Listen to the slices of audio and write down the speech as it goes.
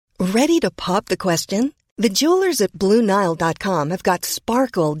Ready to pop the question? The jewelers at BlueNile.com have got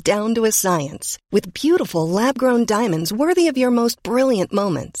sparkle down to a science with beautiful lab-grown diamonds worthy of your most brilliant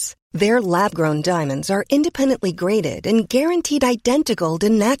moments. Their lab-grown diamonds are independently graded and guaranteed identical to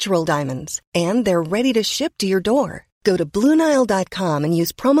natural diamonds, and they're ready to ship to your door. Go to BlueNile.com and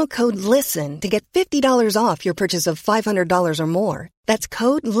use promo code LISTEN to get $50 off your purchase of $500 or more. That's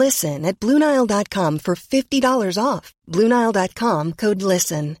code LISTEN at BlueNile.com for $50 off. BlueNile.com, code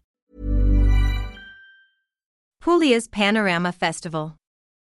LISTEN. Puglia'S Panorama Festival.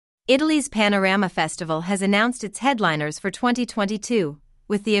 Italy's Panorama Festival has announced its headliners for 2022,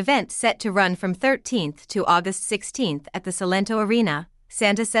 with the event set to run from 13th to August 16th at the Salento Arena,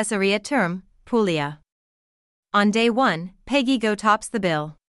 Santa Cesarea Terme, Puglia. On day 1, Peggy Go tops the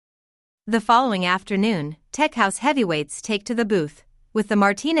bill. The following afternoon, tech house heavyweights take to the booth, with the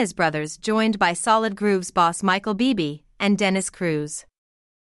Martinez brothers joined by Solid Groove's boss Michael Bibi and Dennis Cruz.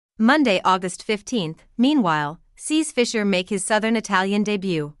 Monday, August 15th, meanwhile, sees Fisher make his Southern Italian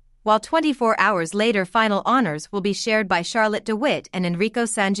debut, while 24 hours later final honors will be shared by Charlotte DeWitt and Enrico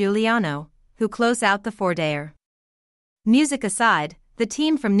Sangiuliano, who close out the four-dayer. Music aside, the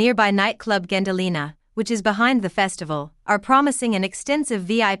team from nearby nightclub Gendolina, which is behind the festival, are promising an extensive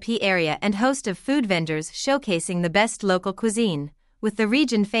VIP area and host of food vendors showcasing the best local cuisine, with the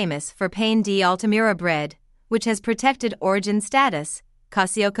region famous for Pane di Altamura bread, which has protected origin status,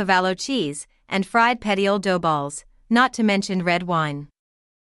 Caciocavallo cheese, and fried petiole dough balls, not to mention red wine.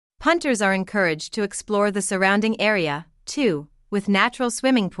 Punters are encouraged to explore the surrounding area, too, with natural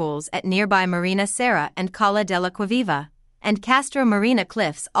swimming pools at nearby Marina Serra and Cala della Quaviva, and Castro Marina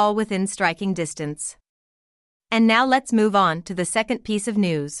cliffs all within striking distance. And now let's move on to the second piece of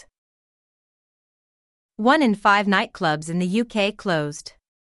news. 1 in 5 nightclubs in the UK closed.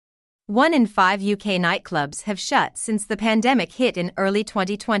 1 in 5 UK nightclubs have shut since the pandemic hit in early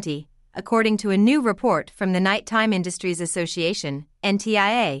 2020, according to a new report from the Nighttime Industries Association,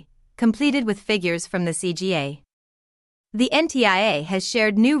 NTIA, completed with figures from the CGA. The NTIA has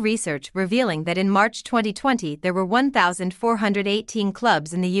shared new research revealing that in March 2020 there were 1,418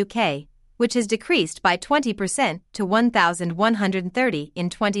 clubs in the UK, which has decreased by 20% to 1,130 in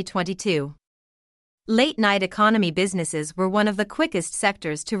 2022. Late-night economy businesses were one of the quickest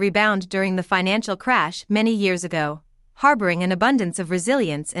sectors to rebound during the financial crash many years ago, harboring an abundance of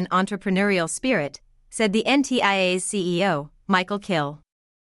resilience and entrepreneurial spirit, said the NTIA's CEO, Michael Kill.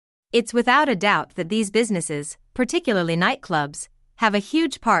 It's without a doubt that these businesses, particularly nightclubs, have a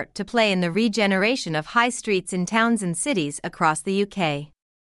huge part to play in the regeneration of high streets in towns and cities across the UK.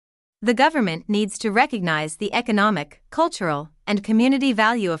 The government needs to recognise the economic, cultural, and community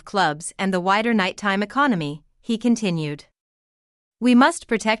value of clubs and the wider nighttime economy, he continued. We must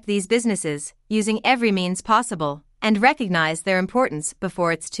protect these businesses, using every means possible, and recognise their importance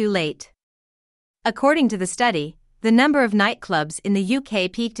before it's too late. According to the study, the number of nightclubs in the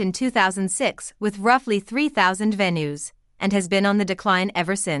UK peaked in 2006 with roughly 3,000 venues, and has been on the decline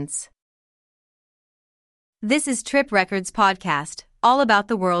ever since. This is Trip Records Podcast, all about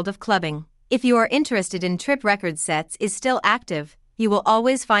the world of clubbing. If you are interested in Trip Records sets is still active, you will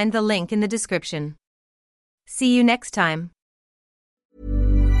always find the link in the description. See you next time.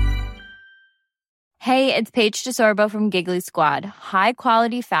 Hey, it's Paige DeSorbo from Giggly Squad. High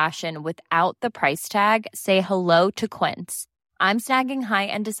quality fashion without the price tag. Say hello to Quince. I'm snagging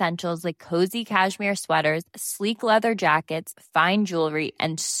high-end essentials like cozy cashmere sweaters, sleek leather jackets, fine jewelry,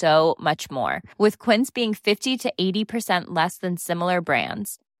 and so much more. With Quince being 50 to 80% less than similar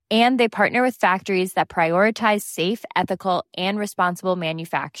brands. And they partner with factories that prioritize safe, ethical, and responsible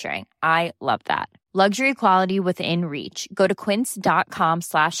manufacturing. I love that. Luxury quality within reach. Go to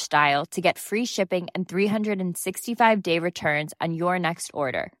quince.com/style to get free shipping and 365-day returns on your next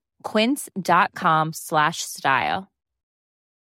order. Quince.com/style.